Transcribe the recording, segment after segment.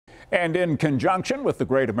And in conjunction with the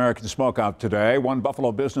Great American Smokeout today, one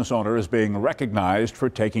Buffalo business owner is being recognized for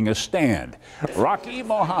taking a stand. Rocky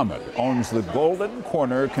Mohammed owns the Golden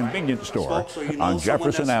Corner convenience store on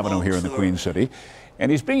Jefferson Avenue here in the Queen City. And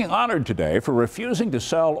he's being honored today for refusing to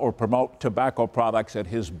sell or promote tobacco products at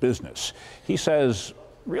his business. He says,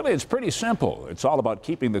 really, it's pretty simple. It's all about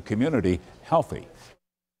keeping the community healthy.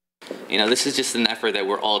 You know, this is just an effort that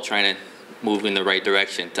we're all trying to move in the right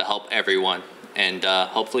direction to help everyone, and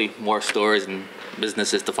hopefully more stores and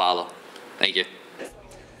businesses to follow. Thank you.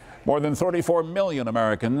 More than 34 million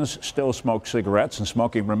Americans still smoke cigarettes, and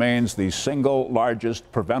smoking remains the single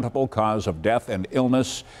largest preventable cause of death and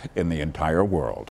illness in the entire world.